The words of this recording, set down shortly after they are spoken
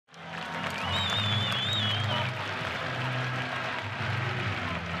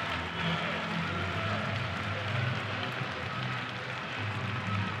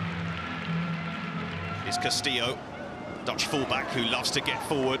is Castillo, Dutch fullback who loves to get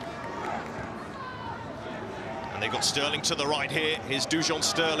forward. And they've got Sterling to the right here. Here's Dujon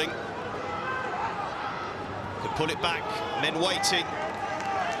Sterling. Could pull it back, men waiting.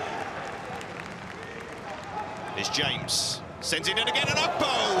 Here's James, sends it in again, and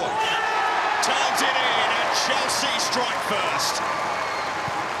Ugbo turns it in, and Chelsea strike first.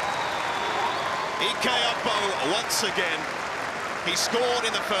 Ike Ugbo once again. He scored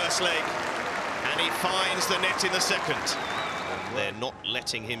in the first leg, and he finds the net in the second. They're not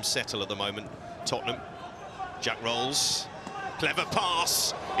letting him settle at the moment, Tottenham. Jack rolls, clever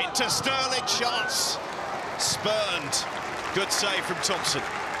pass into Sterling, chance spurned. Good save from Thompson.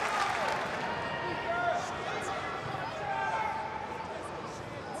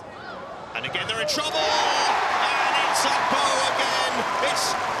 And again they're in trouble, and it's Ugbo again.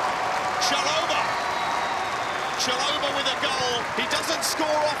 It's Chalobah with a goal. He doesn't score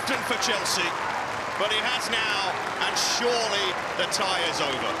often for Chelsea, but he has now, and surely the tie is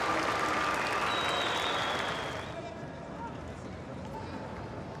over.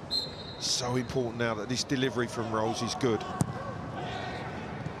 So important now that this delivery from Rolls is good.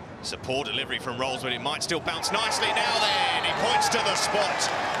 It's a poor delivery from Rolls, but it might still bounce nicely now then. He points to the spot.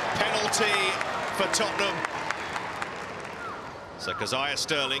 Penalty for Tottenham. So Keziah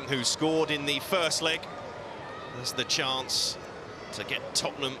Sterling, who scored in the first leg, has the chance to get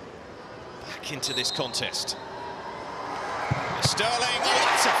Tottenham back into this contest. Sterling, oh,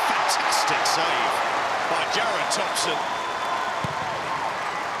 that's a fantastic save by Jared Thompson.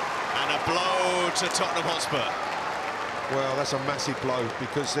 And a blow to Tottenham Hotspur. Well, that's a massive blow,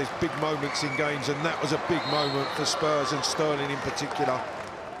 because there's big moments in games, and that was a big moment for Spurs and Sterling in particular.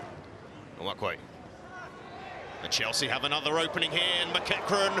 Wakwe. And Chelsea have another opening here, and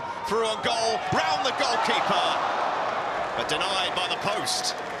McEachran through on goal, round the goalkeeper, but denied by the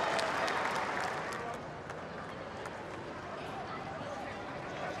post.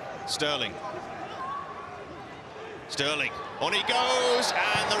 Sterling, on he goes,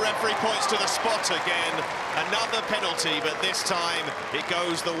 and the referee points to the spot again. Another penalty, but this time it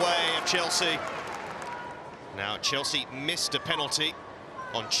goes the way of Chelsea. Now, Chelsea missed a penalty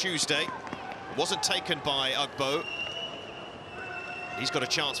on Tuesday. It wasn't taken by Ugbo. He's got a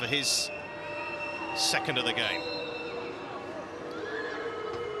chance for his second of the game.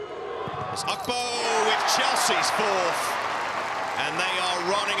 It's Ugbo with Chelsea's fourth, and they are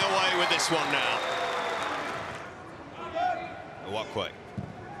running away with this one now. Wakwe.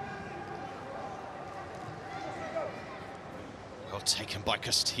 Well taken by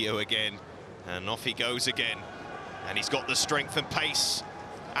Castillo again, and off he goes again. And he's got the strength and pace,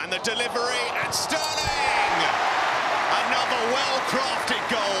 and the delivery, and Sterling! Another well-crafted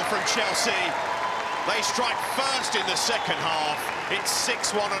goal from Chelsea. They strike first in the second half. It's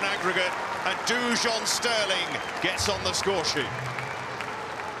 6-1 on aggregate, and Dujon Sterling gets on the score sheet.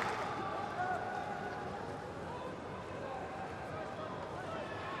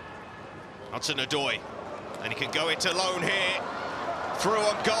 Hudson-Odoi, and he can go it alone here. Through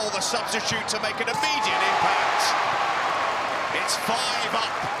on goal, the substitute to make an immediate impact. It's 5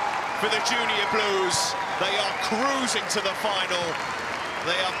 up for the Junior Blues. They are cruising to the final.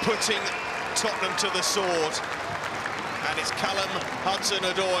 They are putting Tottenham to the sword. And it's Callum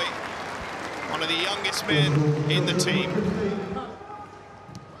Hudson-Odoi, one of the youngest men in the team.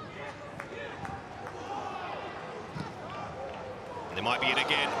 And they might be in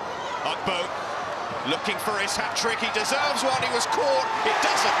again. Ugbo looking for his hat-trick. He deserves one. He was caught. It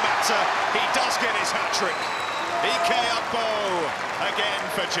doesn't matter. He does get his hat-trick. Ike Ugbo again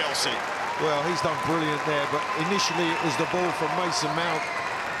for Chelsea. Well, he's done brilliant there, but initially it was the ball from Mason Mount.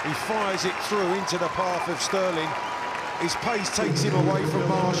 He fires it through into the path of Sterling. His pace takes him away from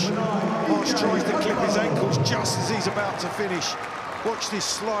Marsh. Marsh tries to clip his ankles just as he's about to finish. Watch this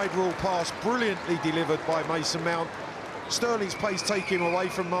slide rule pass, brilliantly delivered by Mason Mount. Sterling's pace taking him away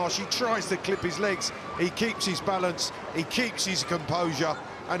from Marsh. He tries to clip his legs. He keeps his balance. He keeps his composure,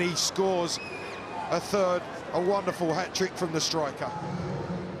 and he scores a third. A wonderful hat-trick from the striker.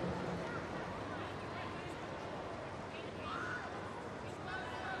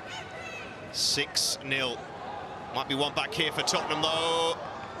 (6-0). Might be one back here for Tottenham, though.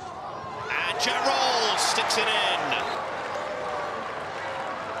 And Jack Rolls sticks it in.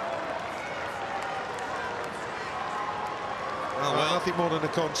 Well, nothing more than a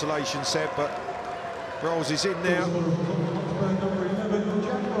consolation, Seb, but Rolls is in now.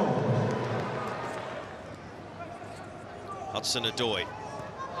 Hudson-Odoi.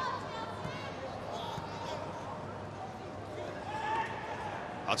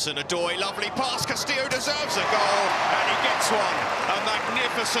 Hudson-Odoi, lovely pass. Castillo deserves a goal, and he gets one. A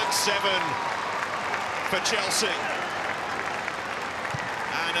magnificent 7 for Chelsea.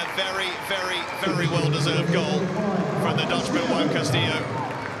 And a very, very, very well-deserved goal from the Dutchman, Juan Castillo.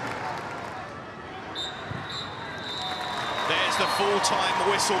 There's the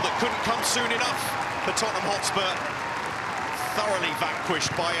full-time whistle that couldn't come soon enough for Tottenham Hotspur. Thoroughly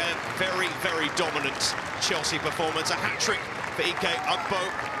vanquished by a very, very dominant Chelsea performance. A hat-trick for Ike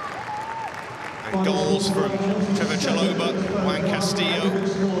Ugbo. And goals from Trevor Chalobah, Juan Castillo,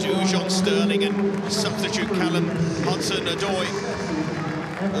 Dujon Sterling and substitute Callum Hudson-Odoi.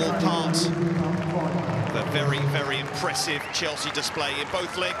 All part of a very, very impressive Chelsea display in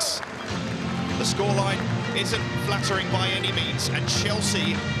both legs. The scoreline isn't flattering by any means, and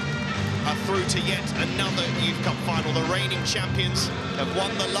Chelsea are through to yet another Youth Cup final. The reigning champions have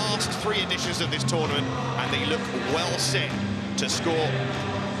won the last 3 editions of this tournament, and they look well set to score,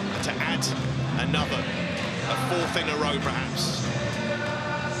 to add another, a 4th in a row perhaps.